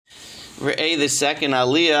Re'eh, the second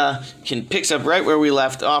Aliyah, picks up right where we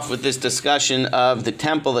left off with this discussion of the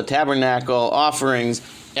temple, the tabernacle, offerings,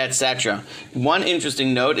 etc. One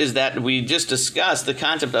interesting note is that we just discussed the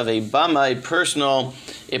concept of a bama,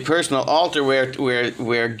 a personal altar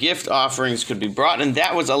where gift offerings could be brought, and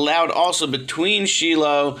that was allowed also between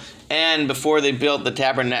Shiloh and before they built the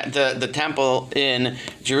the temple in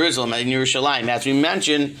Jerusalem, in Yerushalayim. As we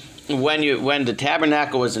mentioned, when the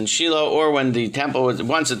tabernacle was in Shiloh, or when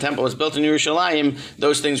once the temple was built in Yerushalayim,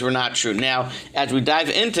 those things were not true. Now, as we dive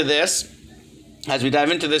into this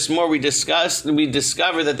more, we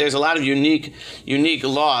discover that there's a lot of unique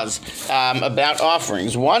laws about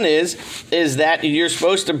offerings. One is that you're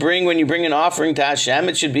supposed to bring, when you bring an offering to Hashem,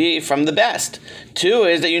 it should be from the best. Two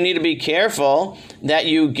is that you need to be careful that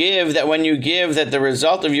when you give, that the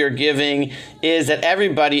result of your giving is that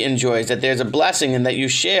everybody enjoys, that there's a blessing, and that you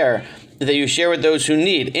share with those who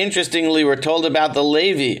need. Interestingly, we're told about the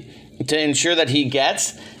Levi to ensure that he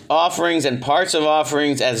gets offerings and parts of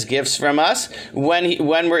offerings as gifts from us when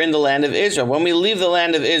we're in the land of Israel. When we leave the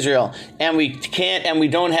land of Israel and we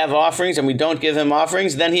don't have offerings and we don't give him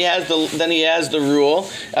offerings, then he has the rule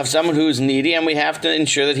of someone who's needy, and we have to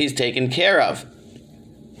ensure that he's taken care of.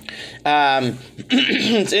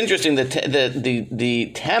 It's interesting that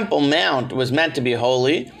the Temple Mount was meant to be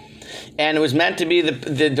holy, and it was meant to be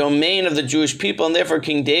the domain of the Jewish people, and therefore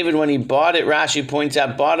King David, when he bought it, Rashi points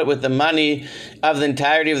out, bought it with the money of the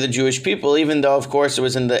entirety of the Jewish people, even though, of course, it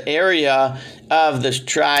was in the area of the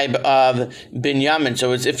tribe of Binyamin.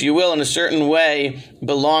 So it's, if you will, in a certain way,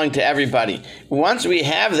 belonged to everybody. Once we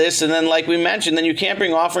have this, and then like we mentioned, then you can't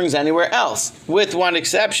bring offerings anywhere else, with one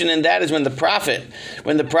exception, and that is when the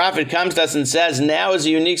prophet comes to us and says, now is a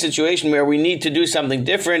unique situation where we need to do something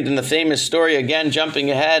different. In the famous story, again, jumping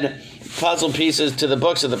ahead, puzzle pieces to the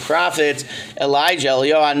books of the prophets,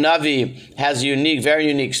 Eliyahu Navi has a very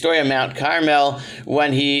unique story on Mount Carmel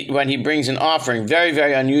when he brings an offering. Very,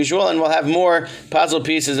 very unusual, and we'll have more puzzle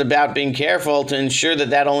pieces about being careful to ensure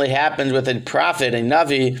that only happens with a prophet, a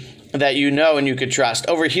Navi, that you know and you could trust.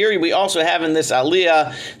 Over here, we also have in this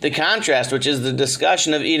Aliyah the contrast, which is the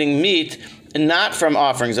discussion of eating meat not from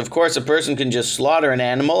offerings. Of course, a person can just slaughter an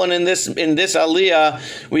animal, and in this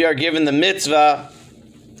Aliyah, we are given the mitzvah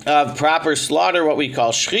of proper slaughter, what we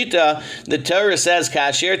call shchita. The Torah says,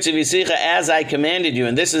 "Kasher tzivisicha," as I commanded you.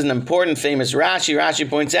 And this is an important, famous Rashi. Rashi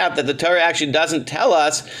points out that the Torah actually doesn't tell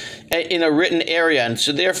us in a written area. And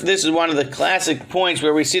so therefore, this is one of the classic points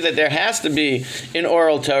where we see that there has to be an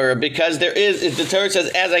oral Torah, because the Torah says,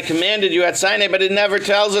 "As I commanded you at Sinai," but it never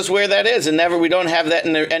tells us where that is, and we don't have that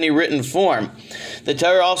in any written form. The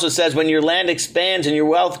Torah also says when your land expands and your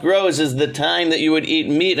wealth grows is the time that you would eat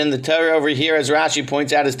meat. And the Torah over here, as Rashi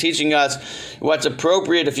points out, is teaching us what's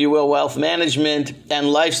appropriate, if you will, wealth management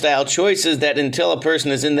and lifestyle choices, that until a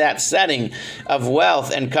person is in that setting of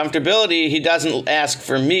wealth and comfortability, he doesn't ask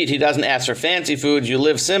for meat, he doesn't ask for fancy foods. You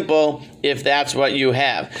live simple if that's what you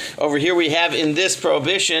have. Over here we have in this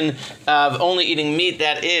prohibition of only eating meat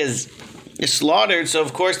that is slaughtered. So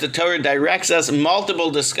of course the Torah directs us multiple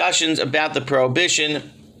discussions about the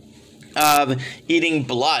prohibition of eating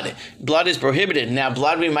blood. Blood is prohibited. Now,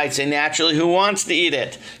 blood, we might say naturally, who wants to eat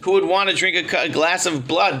it? Who would want to drink a glass of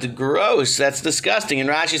blood? Gross. That's disgusting. And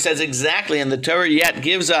Rashi says exactly, and the Torah yet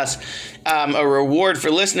gives us a reward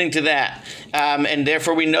for listening to that. And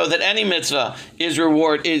therefore we know that any mitzvah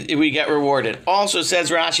we get rewarded. Also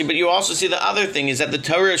says Rashi, but you also see the other thing is that the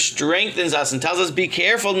Torah strengthens us and tells us, be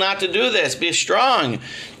careful not to do this, be strong.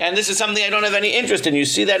 And this is something I don't have any interest in. You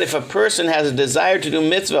see that if a person has a desire to do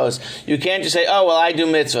mitzvahs, you can't just say, oh, well, I do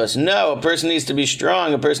mitzvahs. No, a person needs to be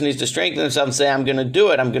strong. A person needs to strengthen himself and say, I'm going to do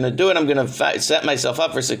it. I'm going to set myself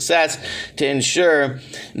up for success to ensure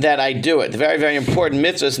that I do it. The very, very important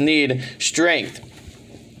mitzvahs need strength.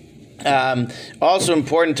 Also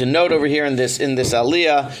important to note over here in this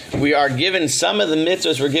Aliyah, we are given some of the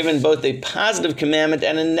mitzvahs, we're given both a positive commandment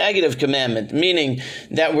and a negative commandment, meaning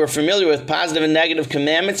that we're familiar with positive and negative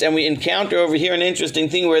commandments, and we encounter over here an interesting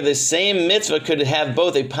thing where the same mitzvah could have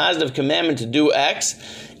both a positive commandment to do X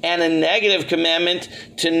and a negative commandment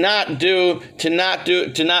to not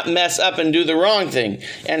mess up and do the wrong thing.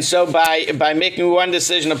 And so by making one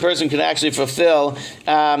decision, a person can actually fulfill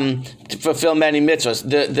many mitzvahs.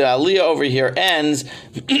 The Aliyah over here ends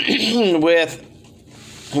with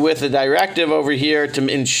with a directive over here to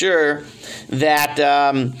ensure that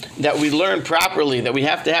that we learn properly, that we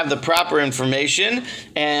have to have the proper information,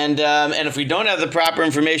 and if we don't have the proper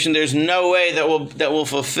information, there's no way that will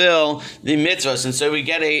fulfill the mitzvahs. And so we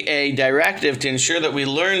get a directive to ensure that we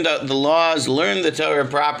learn the laws, learn the Torah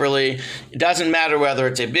properly. It doesn't matter whether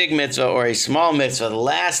it's a big mitzvah or a small mitzvah. The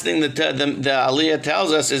last thing that the Aliyah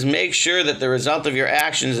tells us is make sure that the result of your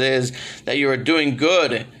actions is that you are doing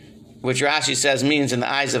good, which Rashi says means in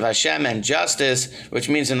the eyes of Hashem, and justice, which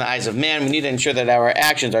means in the eyes of man. We need to ensure that our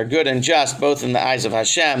actions are good and just, both in the eyes of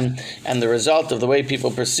Hashem, and the result of the way people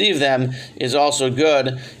perceive them is also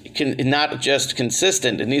good, not just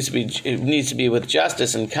consistent. It needs to be with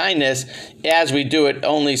justice and kindness, as we do it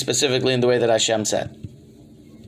only specifically in the way that Hashem said.